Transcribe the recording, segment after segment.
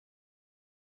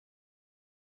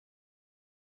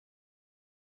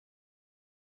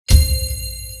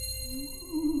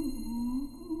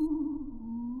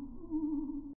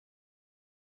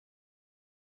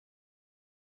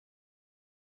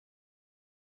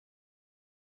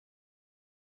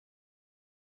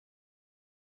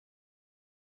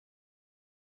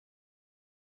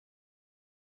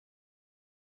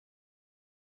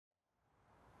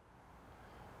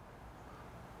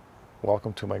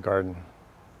Welcome to my garden.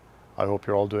 I hope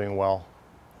you're all doing well.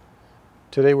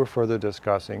 Today we're further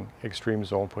discussing extreme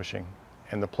zone pushing,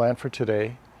 and the plant for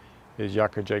today is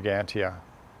Yucca Gigantea.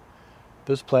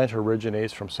 This plant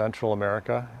originates from Central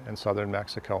America and southern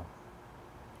Mexico.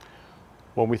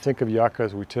 When we think of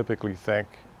yuccas, we typically think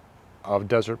of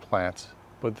desert plants,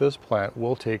 but this plant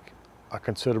will take a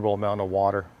considerable amount of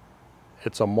water.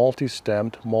 It's a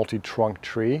multi-stemmed, multi-trunk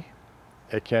tree.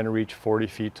 It can reach 40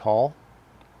 feet tall,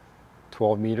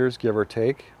 12 meters give or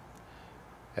take,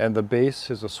 and the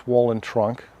base is a swollen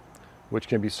trunk which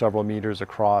can be several meters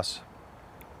across.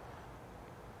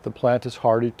 The plant is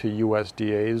hardy to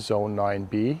USDA Zone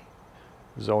 9B,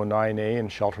 Zone 9A in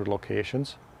sheltered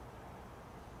locations.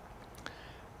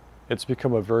 It's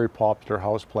become a very popular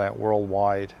houseplant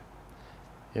worldwide.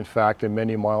 In fact, in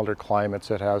many milder climates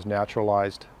it has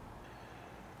naturalized.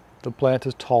 The plant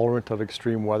is tolerant of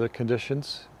extreme weather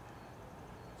conditions.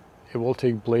 It will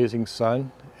take blazing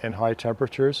sun and high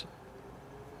temperatures,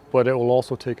 but it will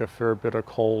also take a fair bit of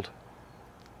cold.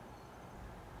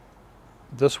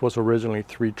 This was originally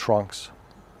 3 trunks.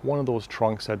 One of those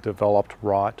trunks had developed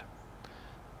rot.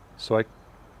 So I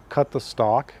cut the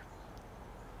stalk,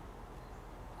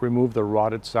 removed the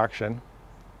rotted section,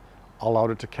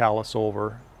 allowed it to callus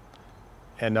over,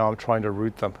 and now I'm trying to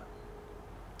root them.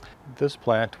 This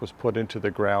plant was put into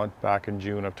the ground back in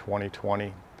June of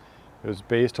 2020. It was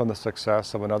based on the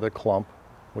success of another clump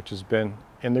which has been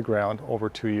in the ground over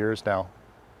 2 years now.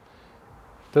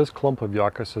 This clump of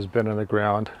yuccas has been in the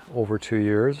ground over 2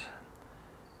 years.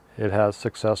 It has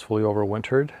successfully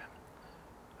overwintered.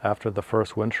 After the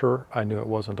first winter, I knew it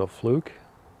wasn't a fluke.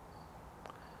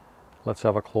 Let's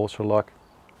have a closer look.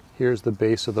 Here's the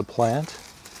base of the plant.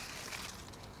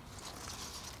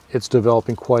 It's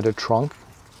developing quite a trunk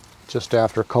just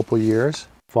after a couple years,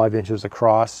 5 inches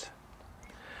across.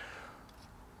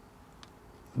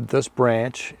 This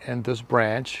branch and this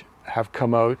branch have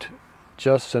come out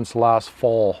just since last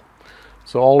fall.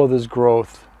 So all of this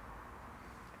growth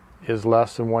is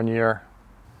less than 1 year.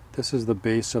 This is the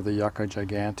base of the Yucca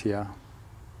Gigantea.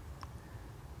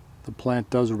 The plant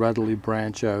does readily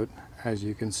branch out, as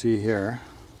you can see here.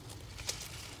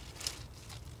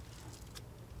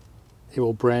 It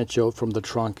will branch out from the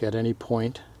trunk at any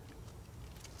point,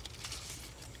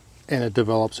 and it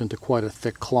develops into quite a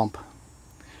thick clump.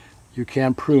 You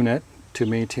can prune it to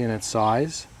maintain its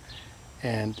size,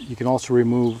 and you can also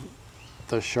remove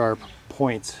the sharp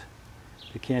points.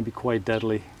 It can be quite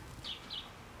deadly.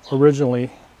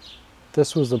 Originally,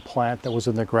 this was the plant that was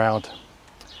in the ground.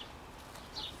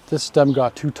 This stem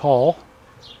got too tall,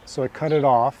 so I cut it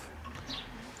off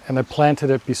and I planted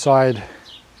it beside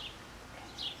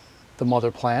the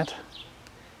mother plant,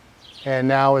 and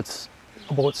now it's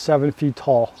about 7 feet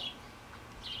tall.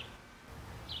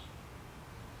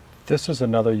 This is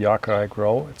another yucca I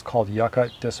grow. It's called Yucca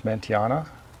dismentiana,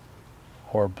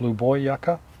 or blue boy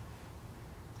yucca.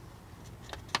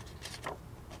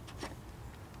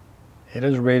 It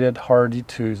is rated hardy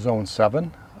to zone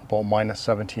 7, about minus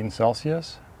 17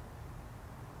 Celsius.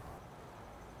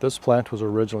 This plant was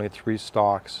originally 3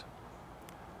 stalks.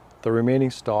 The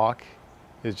remaining stalk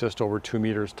is just over 2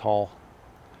 meters tall.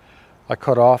 I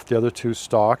cut off the other 2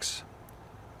 stalks,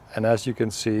 and as you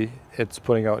can see, it's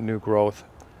putting out new growth.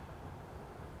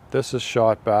 This is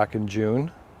shot back in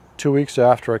June. 2 weeks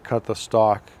after I cut the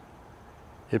stalk,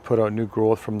 it put out new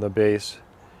growth from the base.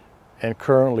 And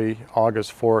currently,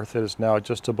 August 4th, it is now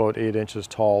just about 8 inches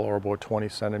tall, or about 20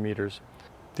 centimeters.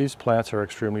 These plants are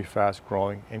extremely fast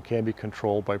growing and can be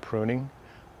controlled by pruning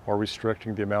or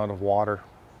restricting the amount of water.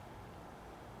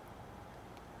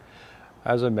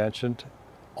 As I mentioned,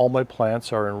 all my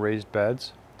plants are in raised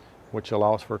beds, which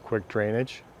allows for quick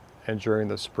drainage, and during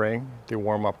the spring, they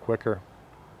warm up quicker.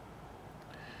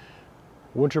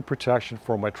 Winter protection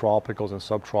for my tropicals and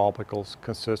subtropicals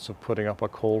consists of putting up a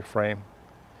cold frame.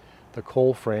 The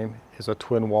cold frame is a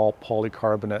twin wall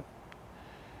polycarbonate.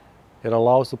 It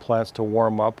allows the plants to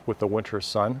warm up with the winter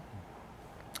sun.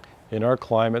 In our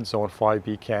climate, zone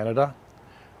 5B Canada,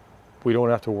 we don't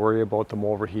have to worry about them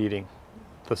overheating.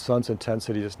 The sun's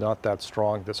intensity is not that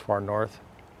strong this far north.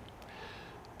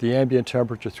 The ambient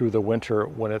temperature through the winter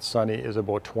when it's sunny is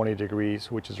about 20 degrees,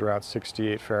 which is around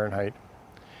 68 Fahrenheit.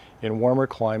 In warmer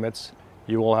climates,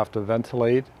 you will have to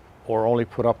ventilate or only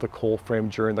put up the cold frame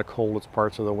during the coldest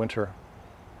parts of the winter.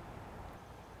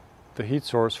 The heat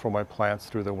source for my plants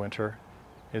through the winter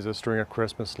is a string of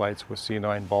Christmas lights with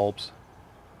C9 bulbs.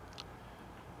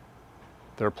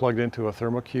 They're plugged into a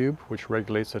thermocube which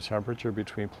regulates the temperature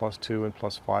between +2 and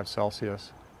 +5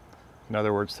 Celsius. In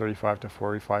other words, 35 to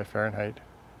 45 Fahrenheit.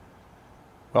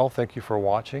 Well, thank you for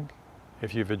watching.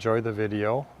 If you've enjoyed the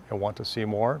video, and want to see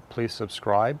more, please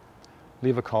subscribe.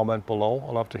 Leave a comment below.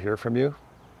 I'd love to hear from you.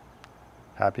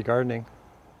 Happy gardening.